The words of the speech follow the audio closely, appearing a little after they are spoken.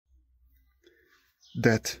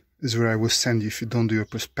That is where I will send you if you don't do your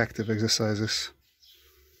perspective exercises.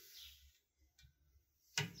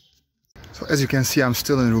 So as you can see, I'm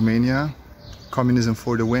still in Romania. Communism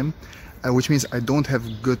for the win. Which means I don't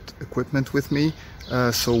have good equipment with me,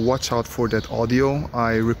 so watch out for that audio.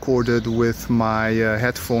 I recorded with my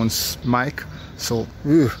headphones mic, so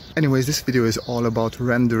anyways, this video is all about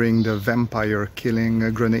rendering the vampire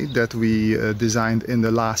killing grenade that we designed in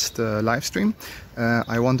the last live stream.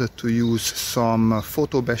 I wanted to use some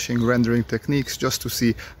photo bashing rendering techniques just to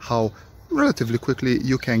see how relatively quickly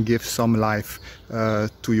you can give some life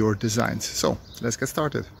to your designs. So let's get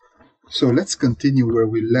started. So let's continue where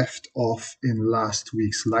we left off in last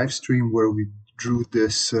week's live stream, where we drew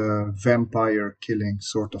this vampire killing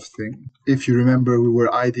sort of thing. If you remember, we were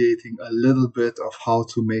ideating a little bit of how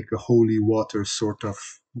to make a holy water sort of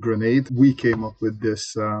grenade. We came up with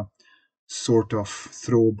this sort of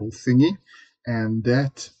throwable thingy, and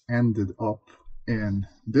that ended up in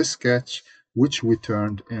this sketch, which we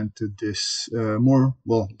turned into this more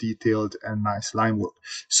detailed and nice line work.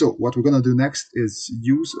 So what we're going to do next is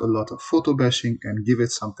use a lot of photo bashing and give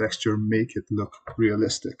it some texture, make it look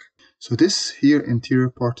realistic. So this here interior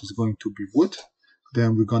part is going to be wood.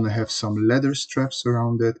 Then we're going to have some leather straps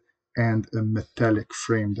around it and a metallic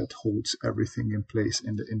frame that holds everything in place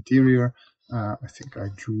in the interior. I think I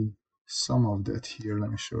drew some of that here.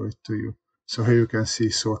 Let me show it to you. So here you can see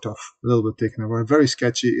sort of a little bit taken over. Very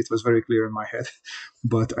sketchy. It was very clear in my head,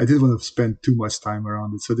 but I didn't want to spend too much time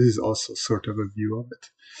around it. So this is also sort of a view of it.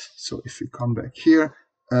 So if we come back here,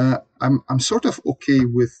 I'm sort of okay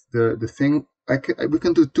with the thing. We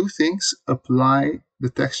can do two things: apply the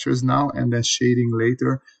textures now and then shading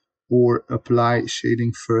later, or apply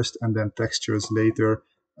shading first and then textures later.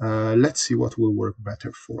 Let's see what will work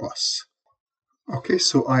better for us. Okay,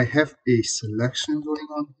 so I have a selection going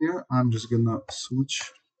on here. I'm just gonna switch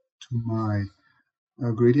to my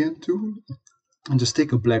gradient tool and just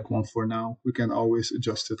take a black one for now. We can always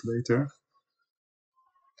adjust it later.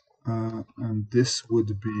 And this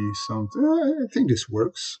would be something, I think this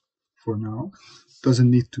works for now. Doesn't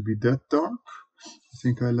need to be that dark. I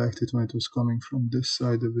think I liked it when it was coming from this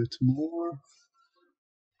side a bit more.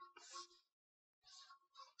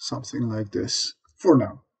 Something like this for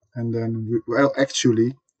now. And then,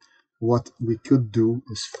 actually, what we could do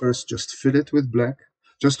is first just fill it with black,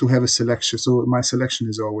 just to have a selection. So my selection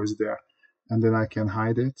is always there. And then I can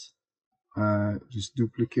hide it, just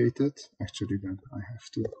duplicate it. Actually, then I have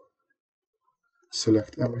to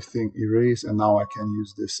select everything, erase, and now I can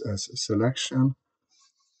use this as a selection.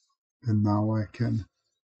 And now I can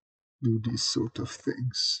do these sort of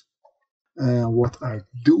things. What I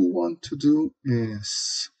do want to do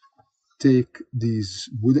is take these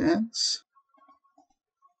wood ends,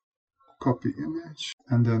 copy image,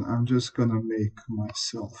 and then I'm just gonna make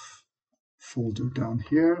myself folder down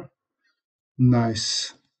here.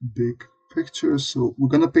 Nice big picture. So we're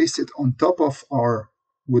gonna paste it on top of our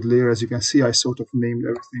wood layer. As you can see, I sort of named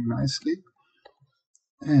everything nicely.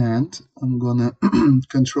 And I'm gonna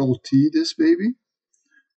Control T this baby,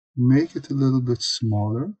 make it a little bit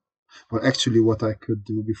smaller. Well, actually what I could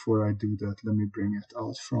do before I do that, let me bring it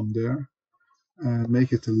out from there and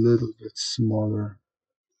make it a little bit smaller.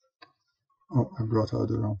 Oh, I brought out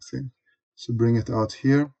the wrong thing. So bring it out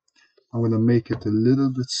here. I'm gonna make it a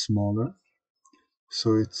little bit smaller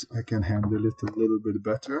so I can handle it a little bit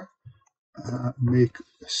better. Make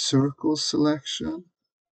a circle selection.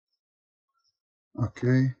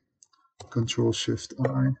 Okay, Control Shift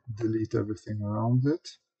I, delete everything around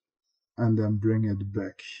it, and then bring it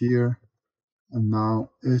back here. And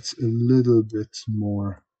now it's a little bit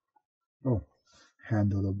more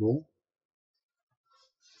handleable.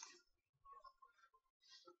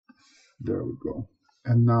 There we go.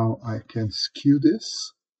 And now I can skew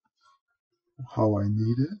this how I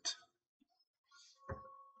need it.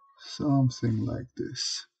 Something like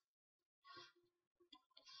this.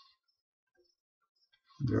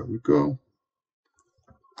 There we go.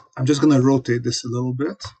 I'm just going to rotate this a little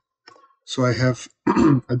bit so I have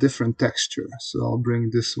a different texture. So I'll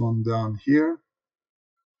bring this one down here.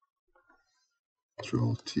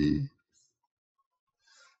 Control T.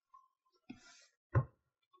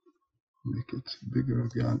 Make it bigger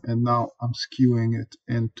again. And now I'm skewing it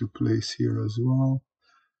into place here as well.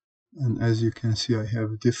 And as you can see, I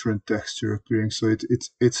have different texture appearing. So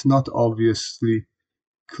it's not obviously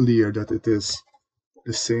clear that it is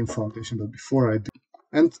the same foundation that before I do.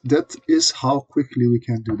 And that is how quickly we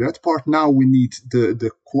can do that part. Now we need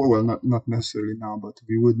the core, well, not necessarily now, but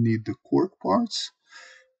we would need the cork parts.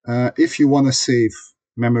 If you want to save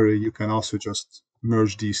memory, you can also just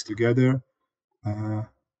merge these together.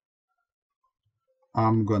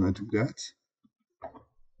 I'm gonna do that.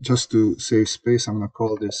 just to save space, I'm going to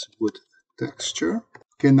call this wood texture.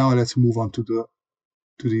 Okay, now let's move on to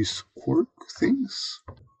these cork things.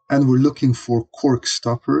 And we're looking for cork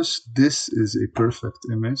stoppers. This is a perfect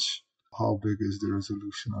image. How big is the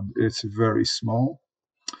resolution on it? It's very small.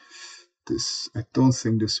 I don't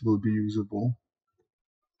think this will be usable.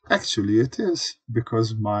 Actually, it is,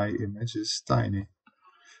 because my image is tiny.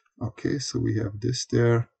 Okay, so we have this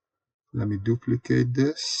there. Let me duplicate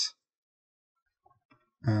this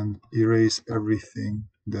and erase everything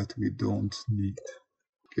that we don't need.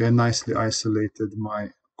 Okay, I nicely isolated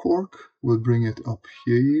my cork. We'll bring it up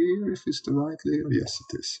here if it's the right layer. Yes,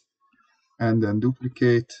 it is. And then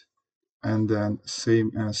duplicate, and then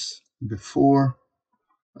same as before,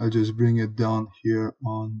 I'll just bring it down here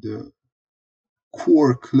on the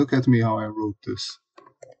cork. Look at me how I wrote this.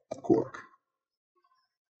 Cork.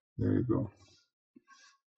 There you go.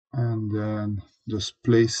 And then just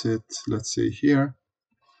place it, let's say here,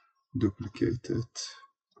 duplicate it,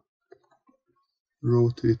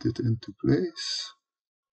 rotate it into place,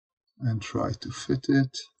 and try to fit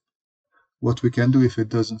it. What we can do if it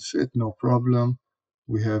doesn't fit, no problem.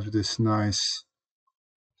 We have this nice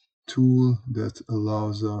tool that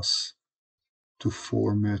allows us to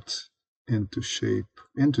form it into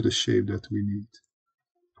the shape that we need.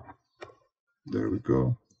 There we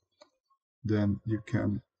go. Then you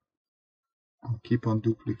can keep on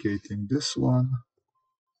duplicating this one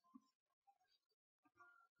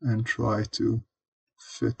and try to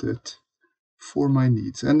fit it for my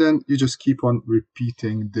needs. And then you just keep on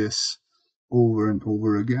repeating this over and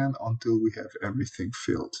over again until we have everything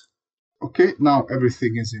filled. Okay, now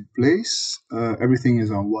everything is in place. Everything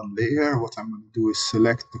is on one layer. What I'm going to do is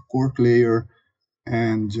select the cork layer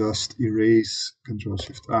and just erase,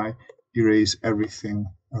 Ctrl-Shift-I, erase everything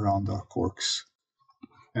around our corks.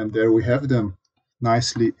 And there we have them,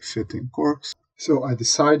 nicely fitting corks. So I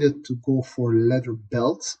decided to go for leather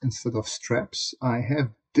belts instead of straps. I have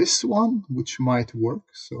this one, which might work,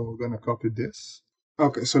 so we're gonna copy this.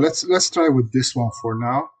 Okay, so let's try with this one for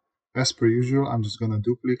now. As per usual, I'm just gonna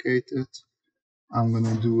duplicate it. I'm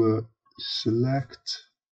gonna do a select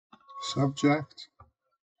subject,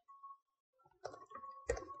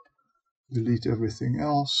 delete everything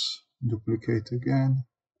else, duplicate again,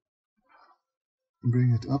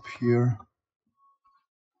 bring it up here,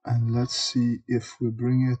 and let's see if we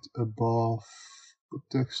bring it above the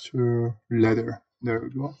texture leather. There we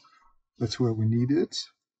go. That's where we need it.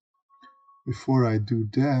 Before I do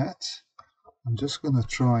that, I'm just gonna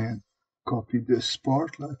try and copy this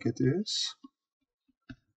part like it is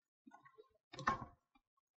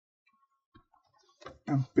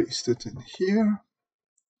and paste it in here.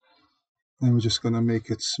 Then we're just gonna make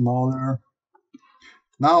it smaller.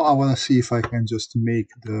 Now I want to see if I can just make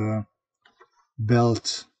the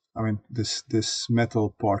belt, this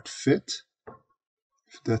metal part fit.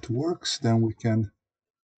 If that works, then we can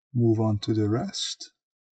move on to the rest.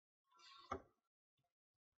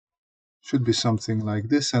 Should be something like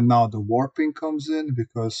this. And now the warping comes in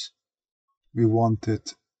because we want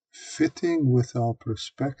it fitting with our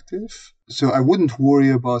perspective. So I wouldn't worry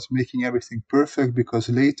about making everything perfect because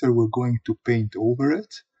later we're going to paint over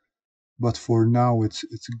it. But for now it's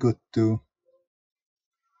good to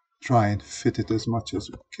try and fit it as much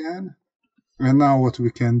as we can. And now what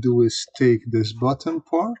we can do is take this bottom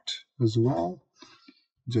part as well,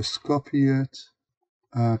 just copy it,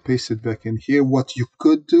 paste it back in here. What you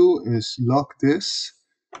could do is lock this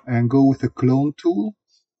and go with the clone tool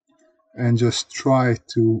and just try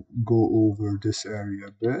to go over this area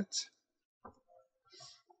a bit.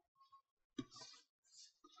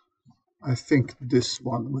 I think this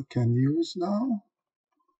one we can use now.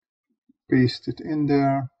 Paste it in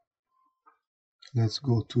there. Let's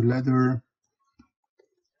go to leather.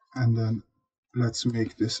 And then let's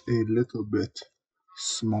make this a little bit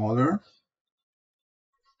smaller.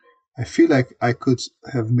 I feel like I could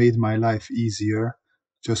have made my life easier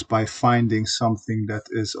just by finding something that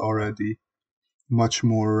is already much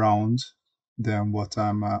more round than what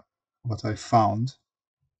I found.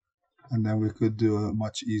 And then we could do a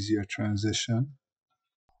much easier transition.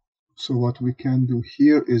 So what we can do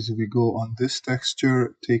here is we go on this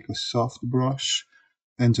texture, take a soft brush,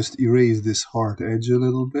 and just erase this hard edge a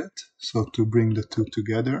little bit, so to bring the two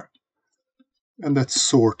together. And that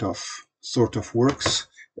sort of works.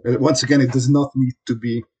 Once again, it does not need to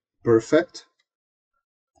be perfect.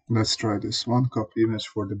 Let's try this one, copy image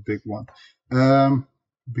for the big one.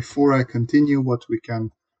 Before I continue, what we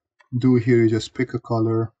can do here is just pick a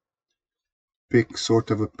color, pick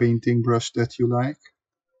sort of a painting brush that you like,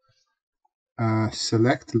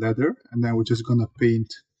 select leather, and then we're just gonna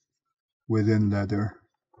paint within leather.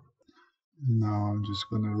 Now I'm just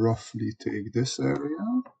going to roughly take this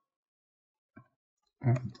area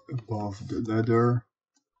and above the leather.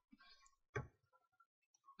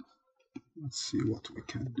 Let's see what we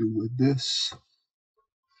can do with this.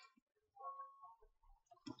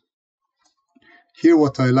 Here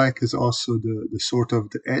what I like is also the sort of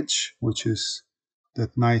the edge, which is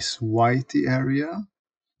that nice whitey area.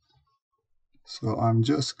 So I'm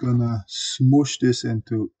just gonna smoosh this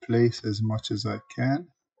into place as much as I can.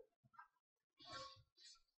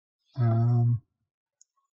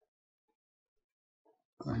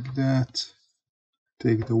 Like that.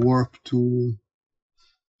 Take the warp tool,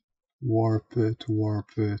 warp it,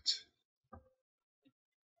 warp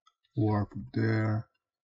there,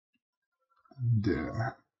 and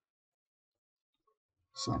there.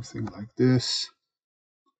 Something like this.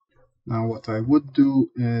 Now what I would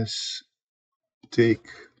do is take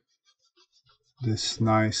this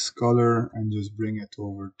nice color and just bring it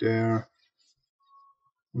over there.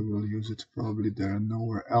 We will use it probably there and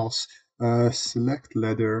nowhere else. Select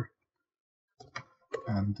leather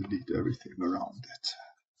and delete everything around it.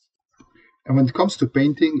 And when it comes to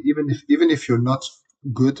painting, even if you're not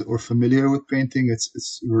good or familiar with painting,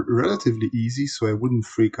 it's relatively easy, so I wouldn't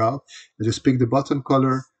freak out. I just pick the bottom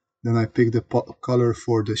color, then I pick the color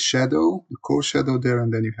for the shadow, the co-shadow there,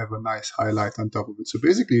 and then you have a nice highlight on top of it. So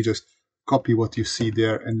basically you just copy what you see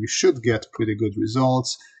there and you should get pretty good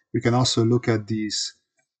results. You can also look at these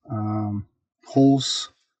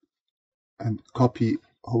holes and copy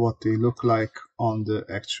what they look like on the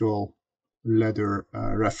actual leather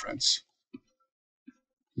reference.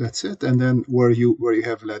 That's it. And then where you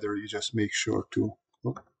have leather, you just make sure to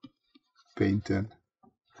paint in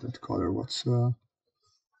that color. What's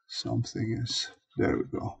something is. There we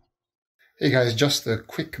go. Hey guys, just a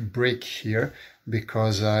quick break here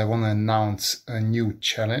because I want to announce a new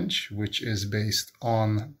challenge which is based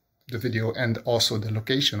on the video and also the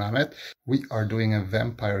location I'm at. We are doing a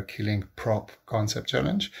vampire killing prop concept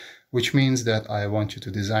challenge, which means that I want you to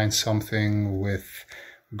design something with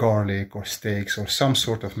garlic or steaks or some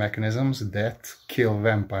sort of mechanisms that kill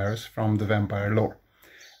vampires from the vampire lore.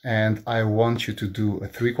 And I want you to do a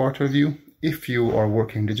 3/4 view. If you are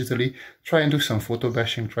working digitally, try and do some photo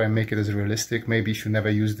bashing, try and make it as realistic. Maybe if you never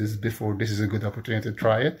used this before, this is a good opportunity to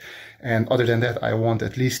try it. And other than that, I want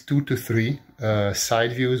at least 2 to 3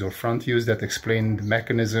 side views or front views that explain the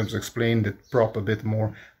mechanisms, explain the prop a bit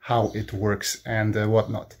more, how it works and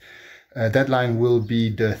whatnot. Deadline will be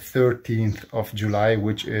the 13th of July,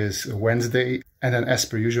 which is Wednesday. And then as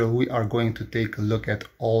per usual, we are going to take a look at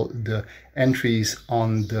all the entries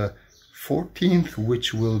on the 14th,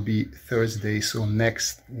 which will be Thursday, so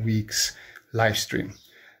next week's live stream.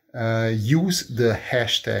 Use the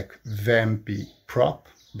hashtag VampyProp.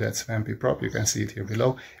 That's VampyProp. You can see it here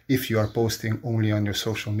below. If you are posting only on your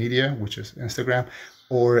social media, which is Instagram,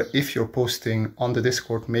 or if you're posting on the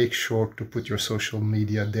Discord, make sure to put your social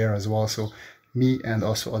media there as well, so me and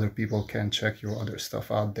also other people can check your other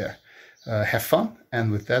stuff out there. Have fun,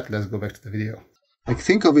 and with that, let's go back to the video. Like,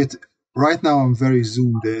 think of it, right now I'm very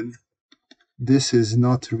zoomed in. This is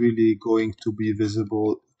not really going to be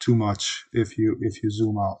visible too much if you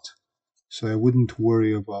zoom out. So I wouldn't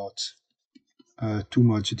worry about too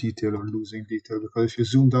much detail or losing detail, because if you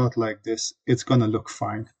zoomed out like this, it's gonna look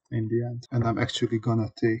fine in the end. And I'm actually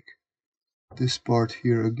gonna take this part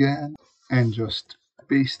here again and just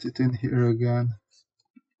paste it in here again.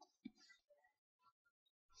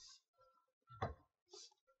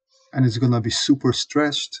 And it's gonna be super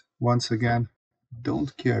stretched. Once again,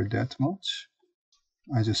 don't care that much.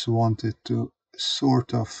 I just want it to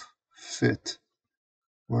sort of fit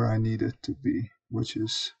where I need it to be, which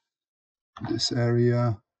is this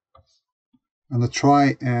area. I'm gonna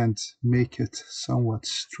try and make it somewhat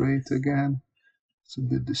straight again. It's a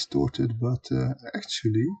bit distorted, but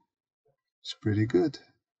actually it's pretty good.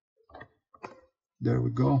 There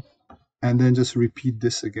we go. And then just repeat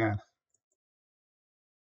this again.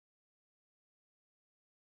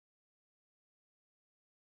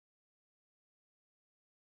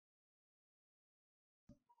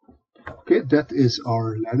 Okay, that is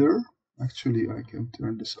our leather. Actually, I can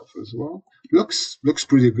turn this off as well. Looks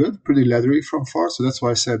pretty good, pretty leathery from far. So that's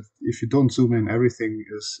why I said if you don't zoom in, everything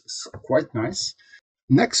is quite nice.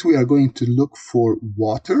 Next, we are going to look for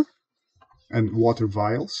water and water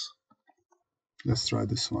vials. Let's try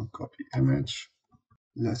this one, copy image.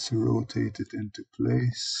 Let's rotate it into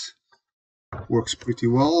place. Works pretty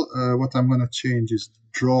well. What I'm going to change is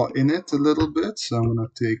draw in it a little bit. So I'm going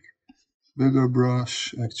to take bigger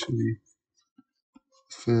brush, actually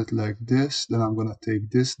fill it like this. Then I'm going to take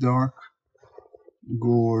this dark,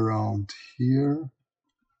 go around here,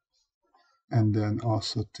 and then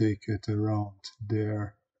also take it around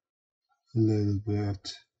there a little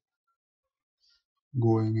bit,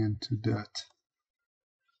 going into that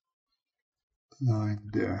line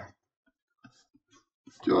there.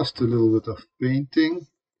 Just a little bit of painting.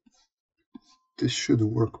 This should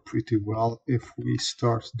work pretty well if we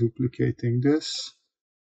start duplicating this.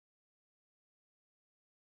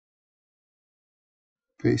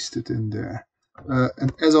 Paste it in there.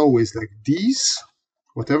 And as always, like these,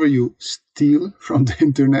 whatever you steal from the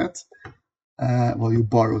internet, well, you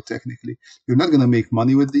borrow technically. You're not going to make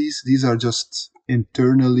money with these. These are just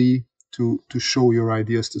internally to show your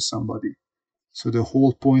ideas to somebody. So the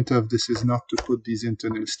whole point of this is not to put these into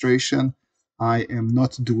an illustration. I am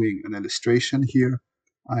not doing an illustration here.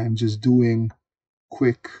 I am just doing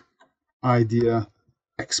quick idea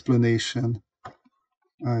explanation,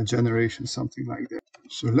 generation, something like that.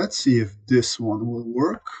 So let's see if this one will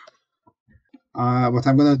work. What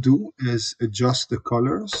I'm going to do is adjust the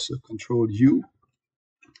colors, so Control U,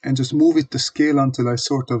 and just move it to scale until I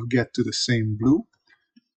sort of get to the same blue.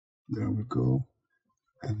 There we go.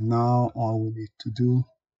 And now all we need to do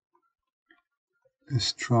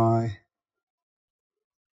is try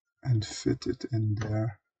and fit it in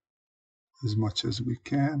there as much as we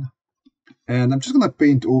can. And I'm just going to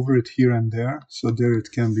paint over it here and there, so there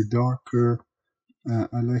it can be darker.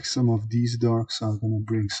 I like some of these darks, so I'm going to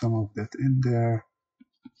bring some of that in there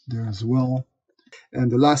as well.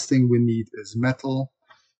 And the last thing we need is metal,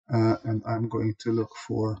 and I'm going to look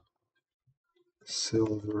for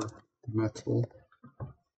silver metal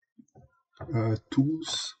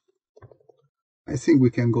tools. I think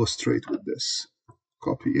we can go straight with this.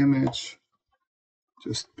 Copy image,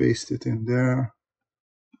 just paste it in there,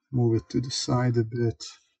 move it to the side a bit.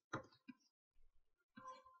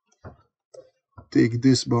 Take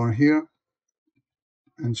this bar here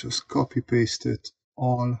and just copy paste it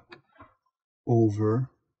all over.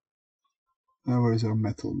 Now where is our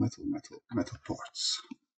metal parts?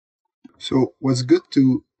 So what's good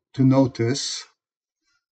to notice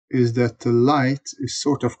is that the light is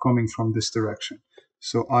sort of coming from this direction.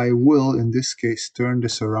 So I will, in this case, turn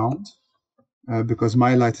this around because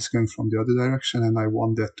my light is coming from the other direction and I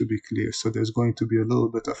want that to be clear. So there's going to be a little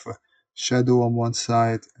bit of a shadow on one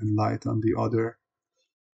side and light on the other.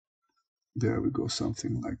 There we go,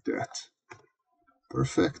 something like that.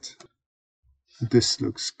 Perfect. This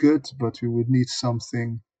looks good, but we would need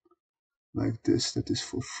something like this that is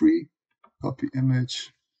for free. Copy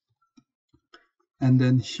image. And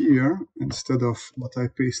then here, instead of what I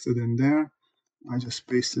pasted in there, I just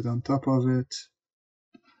pasted on top of it.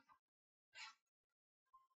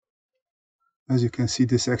 As you can see,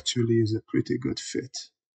 this actually is a pretty good fit.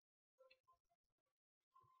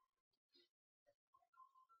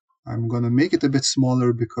 I'm going to make it a bit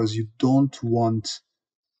smaller because you don't want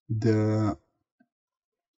the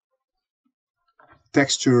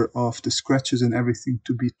texture of the scratches and everything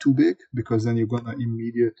to be too big, because then you're going to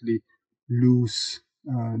immediately lose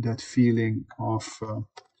that feeling of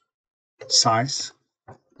size.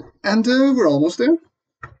 And we're almost there.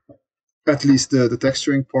 At least the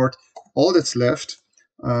texturing part. All that's left,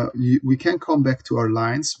 we can come back to our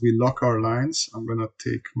lines. We lock our lines. I'm going to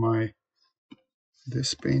take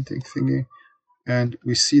this painting thingy, and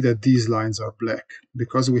we see that these lines are black.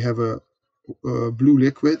 Because we have a blue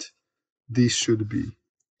liquid, these should be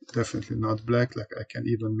definitely not black. Like I can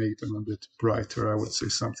even make them a bit brighter, I would say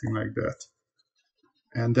something like that.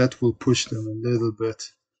 And that will push them a little bit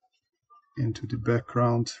into the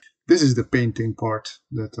background. This is the painting part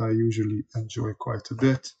that I usually enjoy quite a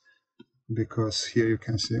bit, because here you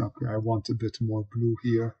can see, okay, I want a bit more blue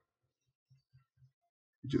here.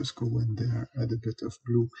 Just go in there, add a bit of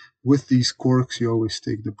blue. With these corks, you always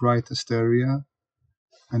take the brightest area,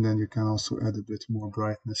 and then you can also add a bit more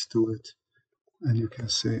brightness to it. And you can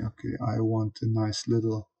say, okay, I want a nice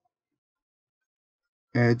little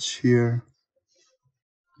edge here.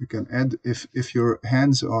 You can add, if your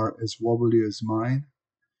hands are as wobbly as mine,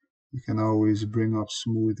 you can always bring up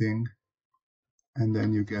smoothing, and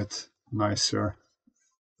then you get nicer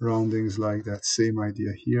roundings like that. Same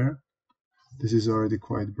idea here. This is already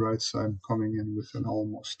quite bright, so I'm coming in with an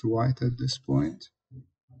almost white at this point.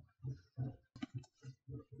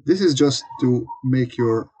 This is just to make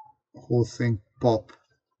your whole thing pop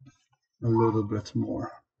a little bit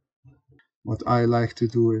more. What I like to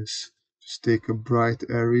do is just take a bright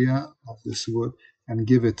area of this wood and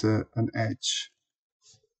give it an edge.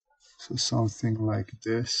 So something like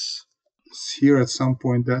this. Here at some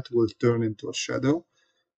point that will turn into a shadow.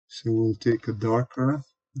 So we'll take a darker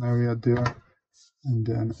area there, and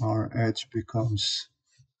then our edge becomes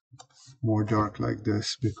more dark like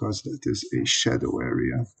this, because that is a shadow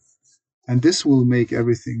area. And this will make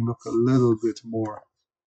everything look a little bit more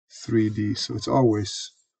 3D. So it's always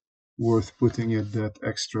worth putting it that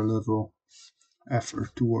extra little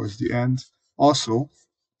effort towards the end. Also,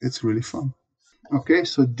 it's really fun. Okay,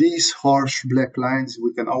 so these harsh black lines,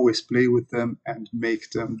 we can always play with them and make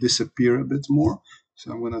them disappear a bit more.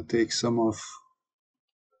 So I'm going to take some of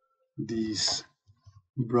these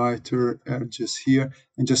brighter edges here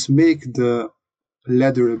and just make the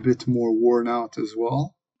leather a bit more worn out as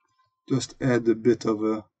well. Just add a bit of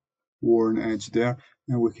a worn edge there,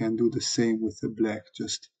 and we can do the same with the black.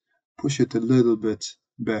 Just push it a little bit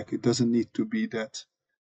back. It doesn't need to be that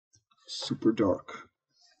super dark.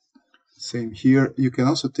 Same here. You can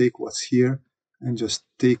also take what's here and just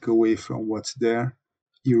take away from what's there,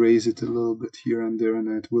 erase it a little bit here and there, and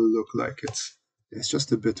then it will look like it's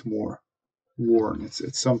just a bit more worn.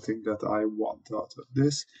 It's something that I want out of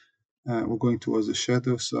this. We're going towards the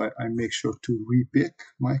shadow, so I make sure to repick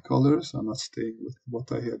my colors. I'm not staying with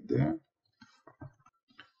what I had there.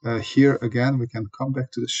 Here again, we can come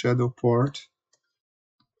back to the shadow part.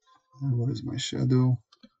 And where is my shadow?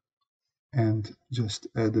 And just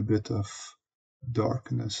add a bit of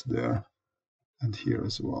darkness there and here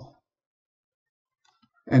as well.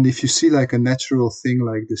 And if you see like a natural thing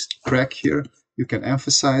like this crack here, you can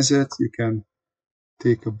emphasize it. You can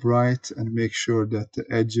take a bright and make sure that the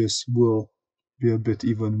edges will be a bit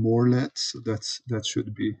even more lit. So that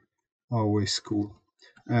should be always cool.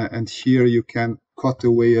 And here you can cut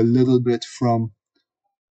away a little bit from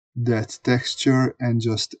that texture and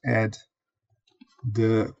just add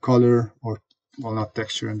the color, or well, not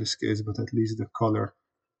texture in this case, but at least the color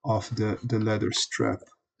of the leather strap.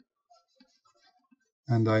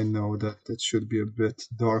 And I know that that should be a bit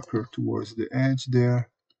darker towards the edge there.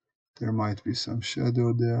 There might be some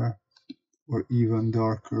shadow there, or even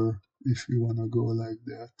darker if you want to go like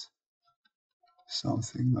that.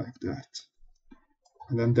 Something like that.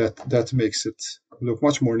 And then that makes it look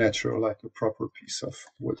much more natural, like a proper piece of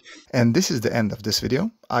wood. And this is the end of this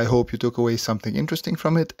video. I hope you took away something interesting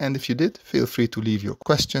from it, and if you did, feel free to leave your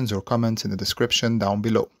questions or comments in the description down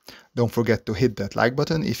below. Don't forget to hit that like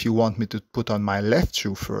button if you want me to put on my left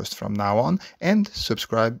shoe first from now on, and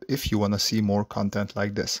subscribe if you want to see more content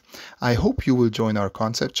like this. I hope you will join our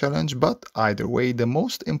concept challenge, but either way, the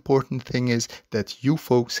most important thing is that you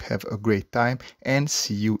folks have a great time, and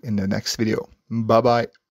see you in the next video. Bye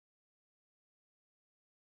bye.